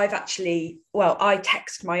things that I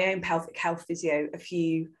texted my own pelvic health physio a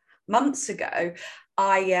few months ago.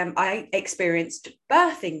 I experienced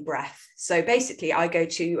birthing breath. So basically, I go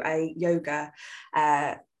to a yoga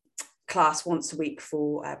class once a week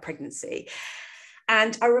for pregnancy.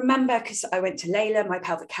 And I remember, because I went to Layla, my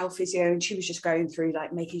pelvic health physio, and she was just going through,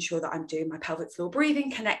 like, making sure that I'm doing my pelvic floor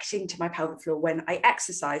breathing, connecting to my pelvic floor when I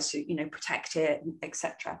exercise, to, you know, protect it,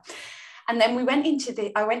 etc. And then I went into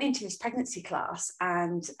this pregnancy class,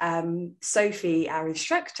 and Sophie, our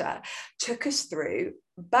instructor, took us through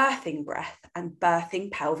birthing breath and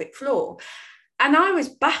birthing pelvic floor. And I was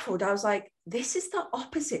baffled. I was like, this is the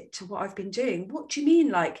opposite to what I've been doing. What do you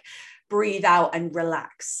mean, like, breathe out and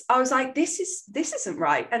relax? I was like, this isn't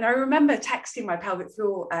right. And I remember texting my pelvic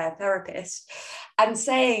floor therapist and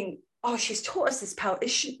saying, oh, she's taught us this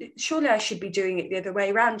surely I should be doing it the other way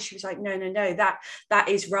around. She was like, no, that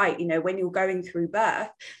is right. You know, when you're going through birth,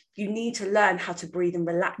 you need to learn how to breathe and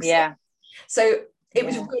relax. Yeah. So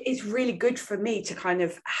it's really good for me to kind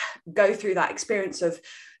of go through that experience of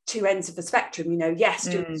two ends of the spectrum, you know. Yes,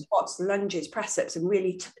 doing squats, lunges, press ups, and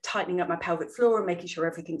really tightening up my pelvic floor and making sure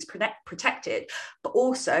everything's protected, but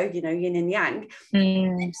also, you know, yin and yang.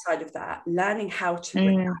 Side of that, learning how to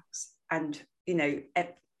relax and, you know,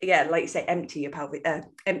 like you say, empty your pelvic, your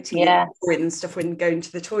urine and stuff when going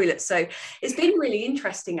to the toilet. So it's been really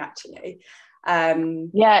interesting, actually.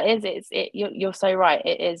 You're so right.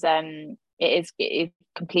 It is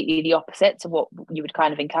completely the opposite to what you would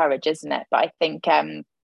kind of encourage, isn't it? But I think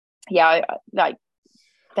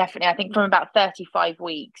definitely, I think from about 35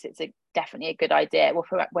 weeks, it's definitely a good idea. Well,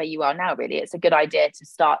 for where you are now, really, it's a good idea to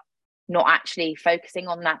start not actually focusing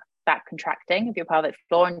on that contracting of your pelvic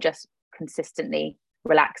floor, and just consistently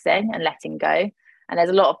relaxing and letting go. And there's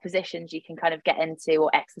a lot of positions you can kind of get into, or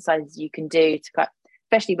exercises you can do to,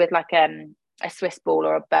 especially with like a Swiss ball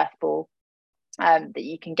or a birth ball, that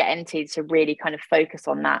you can get into to really kind of focus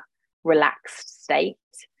on that relaxed state.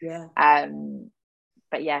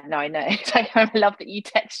 But yeah, no, I know. I love that you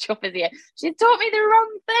text your physio. She taught me the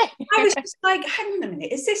wrong thing. I was just like, hang on a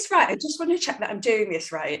minute, is this right? I just want to check that I'm doing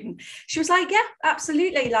this right. And she was like, yeah,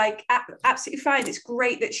 absolutely, like absolutely fine. It's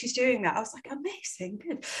great that she's doing that. I was like, amazing,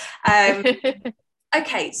 good.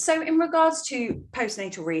 Okay, so in regards to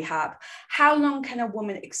postnatal rehab, how long can a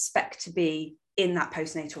woman expect to be in that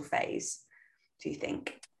postnatal phase, do you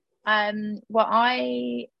think? I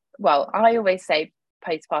always say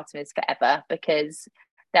postpartum is forever, because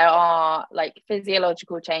there are like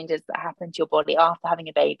physiological changes that happen to your body after having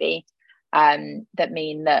a baby, that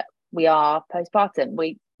mean that we are postpartum.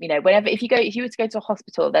 We, you know, if you were to go to a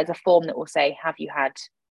hospital, there's a form that will say, have you had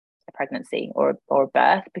a pregnancy or a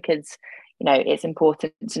birth? Because, you know, it's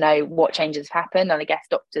important to know what changes have happened, and I guess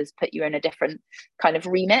doctors put you in a different kind of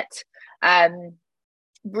remit. The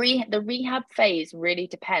rehab phase really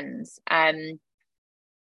depends,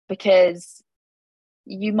 because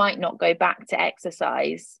you might not go back to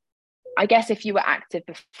exercise. I guess if you were active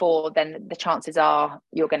before, then the chances are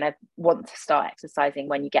you're going to want to start exercising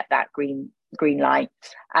when you get that green light.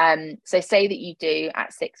 So say that you do,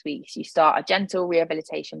 at 6 weeks, you start a gentle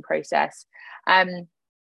rehabilitation process.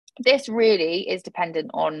 This really is dependent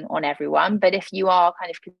on everyone, but if you are kind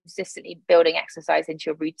of consistently building exercise into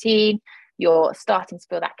your routine, you're starting to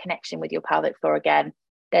feel that connection with your pelvic floor again,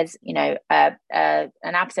 there's, you know, an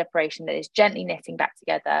ab separation that is gently knitting back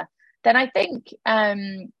together, then I think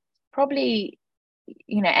probably,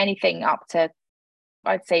 you know, anything up to,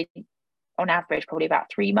 I'd say on average, probably about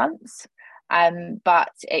 3 months.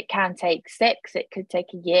 But it can take 6, it could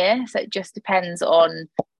take a year. So it just depends on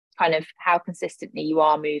kind of how consistently you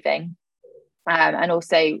are moving, and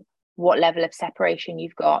also what level of separation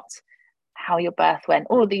you've got, how your birth went.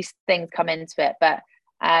 All of these things come into it. But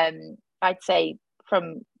I'd say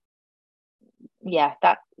from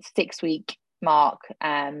that 6-week mark,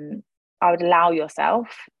 I would allow yourself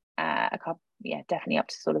a couple, definitely up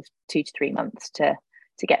to sort of 2 to 3 months to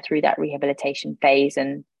get through that rehabilitation phase,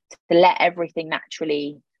 and to let everything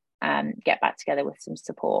naturally get back together with some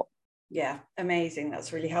support. Yeah, amazing.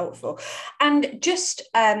 That's really helpful. And just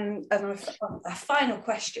a final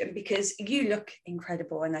question, because you look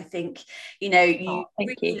incredible, and I think, you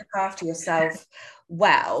really look after yourself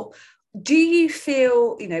well. Do you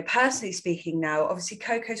feel, personally speaking now, obviously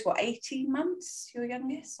Coco's 18 months, your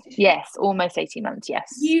youngest? Yes, almost 18 months,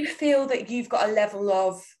 yes. Do you feel that you've got a level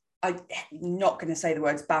of, I'm not going to say the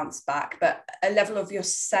words bounce back, but a level of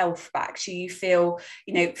yourself back? Do you feel,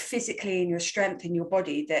 physically in your strength in your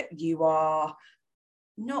body that you are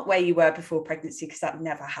not where you were before pregnancy, because that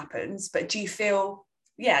never happens, but do you feel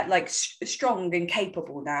like strong and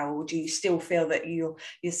capable now, or do you still feel that you're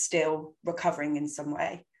still recovering in some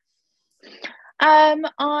way?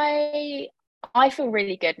 I feel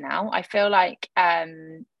really good now. I feel like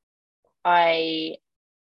I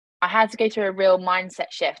had to go through a real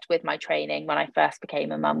mindset shift with my training when I first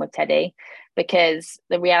became a mum with Teddy, because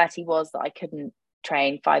the reality was that I couldn't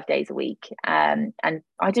train 5 days a week, and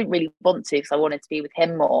I didn't really want to, because I wanted to be with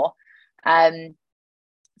him more.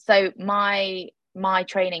 So my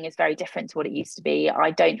training is very different to what it used to be.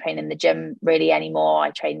 I don't train in the gym really anymore.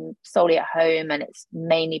 I train solely at home, and it's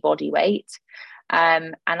mainly body weight.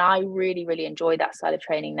 And I really, really enjoy that side of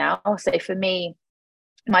training now. So for me,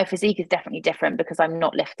 my physique is definitely different because I'm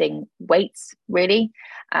not lifting weights really.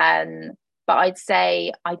 But I'd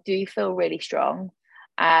say I do feel really strong.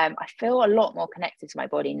 I feel a lot more connected to my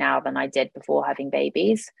body now than I did before having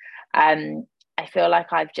babies. I feel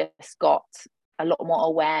like I've just got a lot more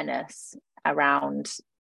awareness around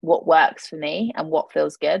what works for me and what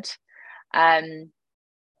feels good.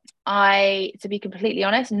 To be completely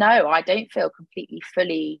honest, no, I don't feel completely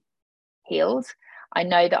fully healed. I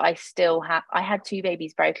know that I had 2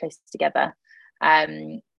 babies very close together.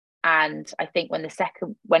 And I think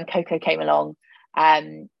when Coco came along,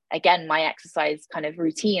 again, my exercise kind of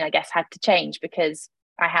routine, I guess, had to change, because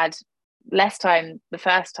I had less time the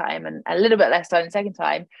first time and a little bit less time the second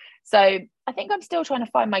time. So I think I'm still trying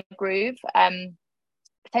to find my groove.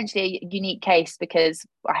 Potentially a unique case, because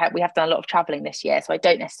we have done a lot of traveling this year, so I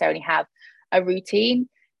don't necessarily have a routine.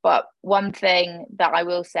 But one thing that I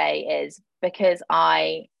will say is, because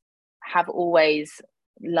I have always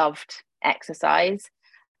loved exercise,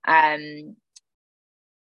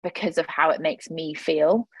 because of how it makes me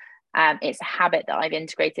feel, it's a habit that I've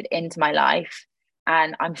integrated into my life,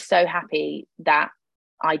 and I'm so happy that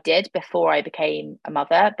I did before I became a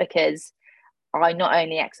mother, because I not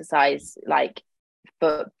only exercise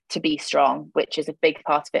but to be strong, which is a big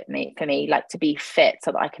part of it for me, like to be fit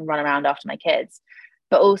so that I can run around after my kids,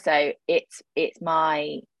 but also it's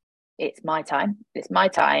my time. It's my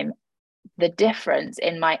time. The difference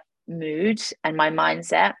in my mood and my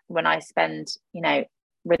mindset when I spend,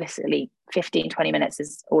 realistically 15-20 minutes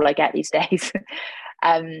is all I get these days.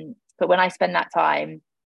 But when I spend that time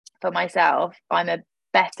for myself, I'm a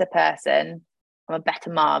better person, I'm a better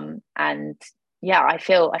mum, and I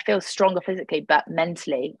feel stronger physically, but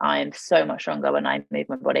mentally I am so much stronger when I move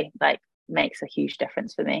my body. Makes a huge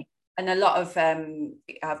difference for me. And a lot of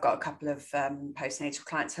I've got a couple of postnatal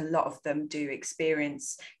clients, a lot of them do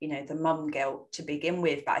experience the mum guilt to begin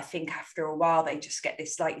with, but I think after a while they just get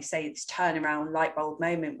this, like you say, this turnaround light bulb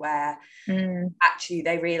moment where actually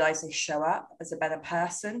they realize they show up as a better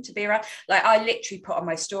person to be around. Like I literally put on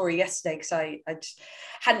my story yesterday, because I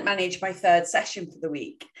hadn't managed my 3rd session for the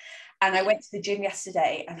week, and I went to the gym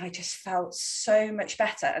yesterday and I just felt so much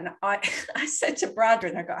better. And I said to Brad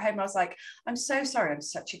when I got home, I was like, I'm so sorry, I'm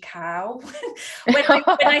such a cow.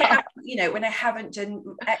 when I haven't done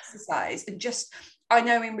exercise, and just, I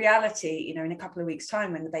know in reality, in a couple of weeks'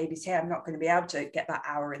 time when the baby's here, I'm not going to be able to get that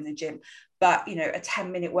hour in the gym. But, a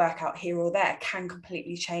 10-minute workout here or there can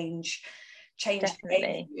completely change the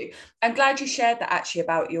game for you. I'm glad you shared that actually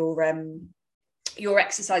about your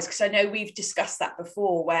exercise, because I know we've discussed that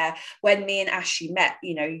before, where when me and Ashleigh met,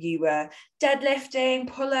 you were deadlifting,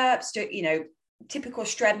 pull-ups, typical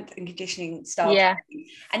strength and conditioning style,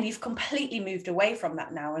 and you've completely moved away from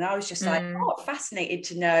that now. And I was just like, fascinated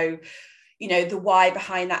to know the why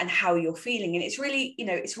behind that and how you're feeling. And it's really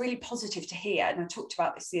it's really positive to hear. And I talked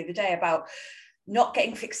about this the other day about not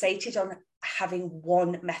getting fixated on having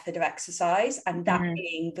one method of exercise, and that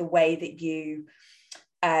being the way that you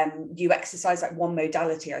exercise, like one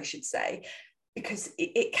modality, I should say. because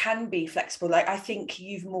it can be flexible. Like I think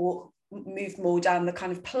you've moved more down the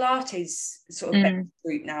kind of Pilates sort of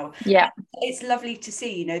route now. Yeah, it's lovely to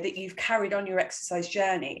see, you know, that you've carried on your exercise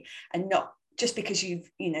journey, and not just because you've,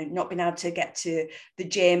 you know, not been able to get to the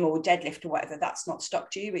gym or deadlift or whatever, that's not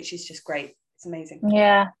stopped you, which is just great. It's amazing.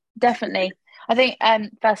 Yeah, definitely. I think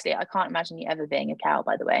firstly, I can't imagine you ever being a cow,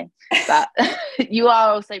 by the way, but you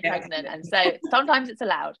are also pregnant, and so sometimes it's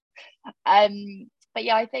allowed. But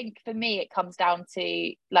yeah, I think for me it comes down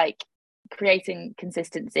to like creating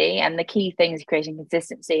consistency, and the key thing is creating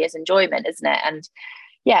consistency is enjoyment, isn't it? And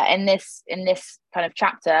yeah, in this kind of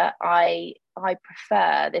chapter, I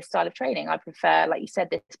prefer this style of training. I prefer, like you said,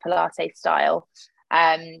 this Pilates style,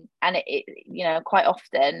 and it you know, quite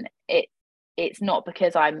often it's not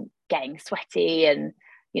because I'm getting sweaty and,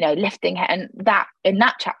 you know, lifting, and that in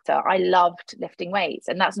that chapter I loved lifting weights,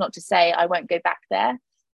 and that's not to say I won't go back there,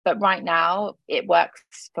 but right now it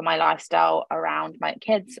works for my lifestyle around my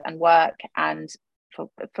kids and work, and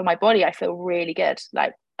for my body I feel really good.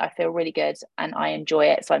 Like I feel really good and I enjoy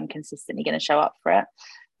it, so I'm consistently going to show up for it.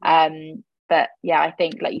 But yeah, I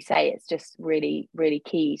think, like you say, it's just really, really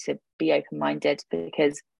key to be open-minded,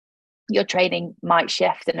 because your training might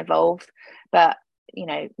shift and evolve, but, you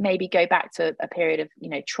know, maybe go back to a period of, you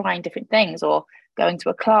know, trying different things, or going to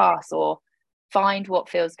a class, or find what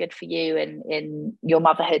feels good for you in your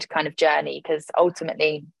motherhood kind of journey, because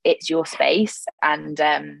ultimately it's your space, and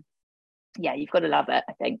yeah, you've got to love it,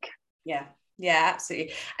 I think. Yeah,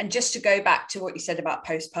 absolutely. And just to go back to what you said about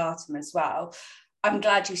postpartum as well, I'm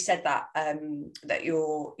glad you said that, that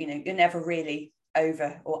you're, you know, you're never really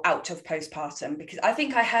over or out of postpartum, because I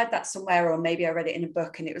think I heard that somewhere, or maybe I read it in a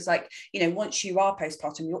book, and it was like, you know, once you are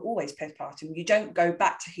postpartum, you're always postpartum. You don't go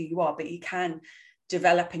back to who you are, but you can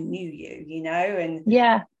develop a new you know, and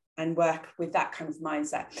yeah, and work with that kind of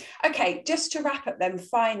mindset. Okay, just to wrap up then,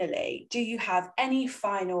 finally, do you have any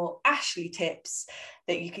final Ashleigh tips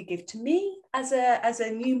that you could give to me as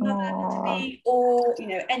a new mother to be, or, you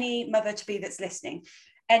know, any mother to be that's listening?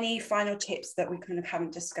 Any final tips that we kind of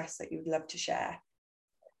haven't discussed that you would love to share?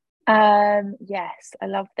 Yes, I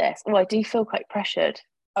love this. Oh, I do feel quite pressured.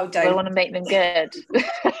 Oh, don't. I want to make them good.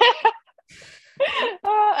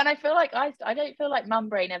 Oh, and I feel like I don't feel like mum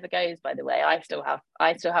brain ever goes, by the way. I still have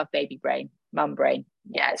baby brain, mum brain.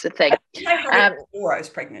 Yeah, it's a thing. I had it before I was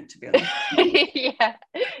pregnant, to be honest. Yeah,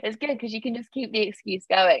 it's good because you can just keep the excuse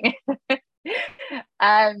going.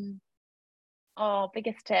 Oh,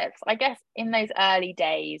 biggest tips. I guess in those early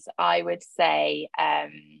days, I would say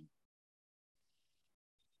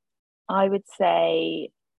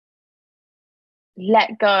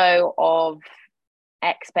let go of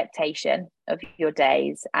expectation of your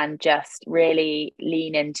days and just really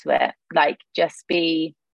lean into it. Like, just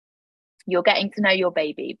you're getting to know your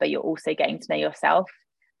baby, but you're also getting to know yourself,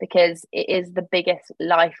 because it is the biggest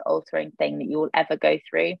life altering thing that you will ever go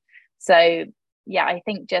through. So yeah, I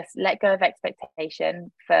think just let go of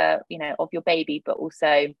expectation for, you know, of your baby, but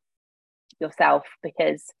also yourself,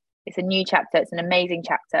 because it's a new chapter. It's an amazing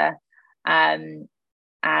chapter.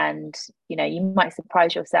 And you know, you might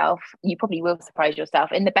surprise yourself. You probably will surprise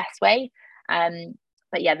yourself in the best way.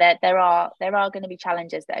 But yeah, there are going to be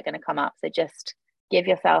challenges that are going to come up. So just give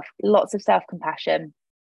yourself lots of self-compassion.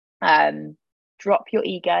 Drop your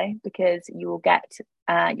ego, because you will get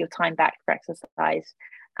your time back for exercise.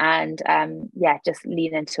 And yeah, just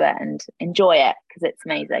lean into it and enjoy it, because it's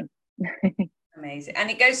amazing. Amazing. And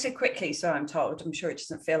it goes so quickly, so I'm told. I'm sure it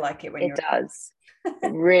doesn't feel like it when it does.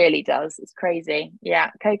 It really does. It's crazy.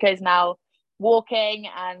 Yeah, Coco's now walking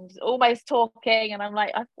and almost talking, and I'm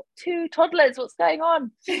like, I've got 2 toddlers, what's going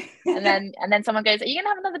on? and then someone goes, are you gonna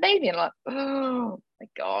have another baby? And I'm like, oh my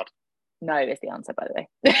god, no is the answer, by the way.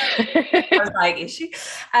 I was like, is she?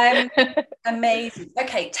 Amazing.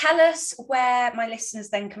 Okay, tell us where my listeners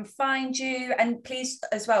then can find you, and please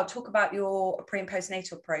as well talk about your pre and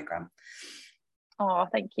postnatal program. Oh,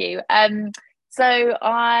 thank you. So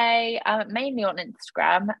I am mainly on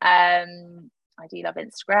Instagram. I do love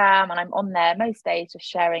Instagram, and I'm on there most days just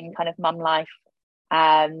sharing kind of mum life,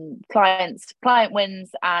 client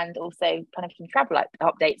wins, and also kind of some travel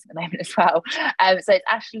updates at the moment as well. So it's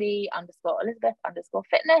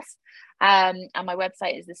Ashleigh_Elizabeth_fitness, and my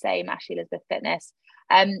website is the same, Ashleigh Elizabeth Fitness.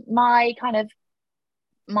 My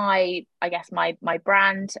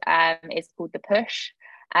brand is called The Push.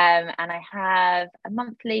 And I have a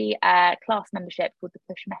monthly class membership called the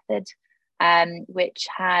Push Method, which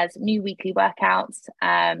has new weekly workouts.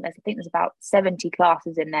 I think there's about 70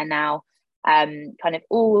 classes in there now, kind of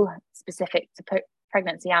all specific to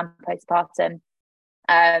pregnancy and postpartum.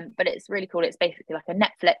 But it's really cool. It's basically like a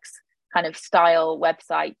Netflix kind of style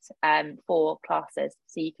website for classes.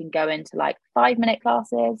 So you can go into like 5-minute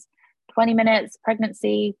classes, 20 minutes,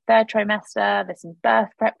 pregnancy, third trimester, there's some birth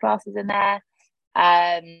prep classes in there.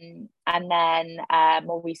 And then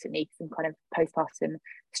more recently, some kind of postpartum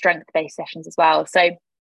strength-based sessions as well. So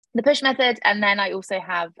the push method, and then I also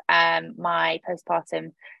have my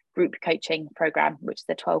postpartum group coaching program, which is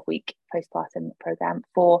a 12-week postpartum program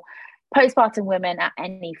for postpartum women at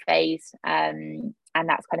any phase, and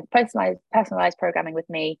that's kind of personalized programming with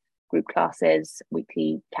me, group classes,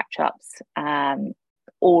 weekly catch-ups,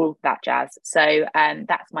 all of that jazz. So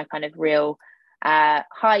that's my kind of real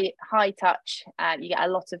high touch. You get a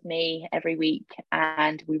lot of me every week,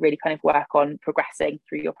 and we really kind of work on progressing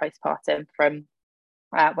through your postpartum from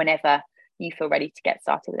whenever you feel ready to get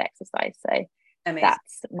started with exercise. So amazing.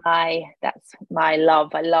 That's my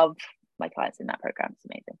love. I love my clients in that program. It's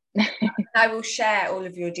amazing. I will share all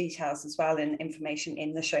of your details as well and information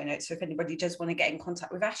in the show notes. So if anybody does want to get in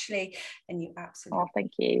contact with Ashleigh, then you absolutely. Oh,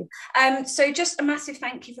 thank you. So just a massive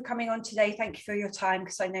thank you for coming on today. Thank you for your time,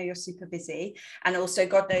 because I know you're super busy, and also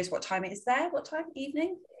God knows what time it is there. What time?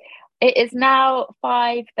 Evening? It is now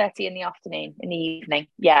 5:30 in the afternoon, in the evening.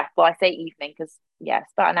 Yeah, well, I say evening because, yeah,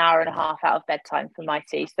 it's about an hour and a half out of bedtime for my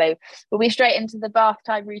two. So we'll be straight into the bath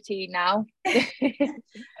time routine now. Amazing.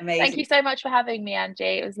 Thank you so much for having me, Angie.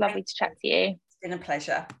 It was lovely to chat to you. It's been a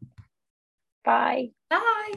pleasure. Bye. Bye.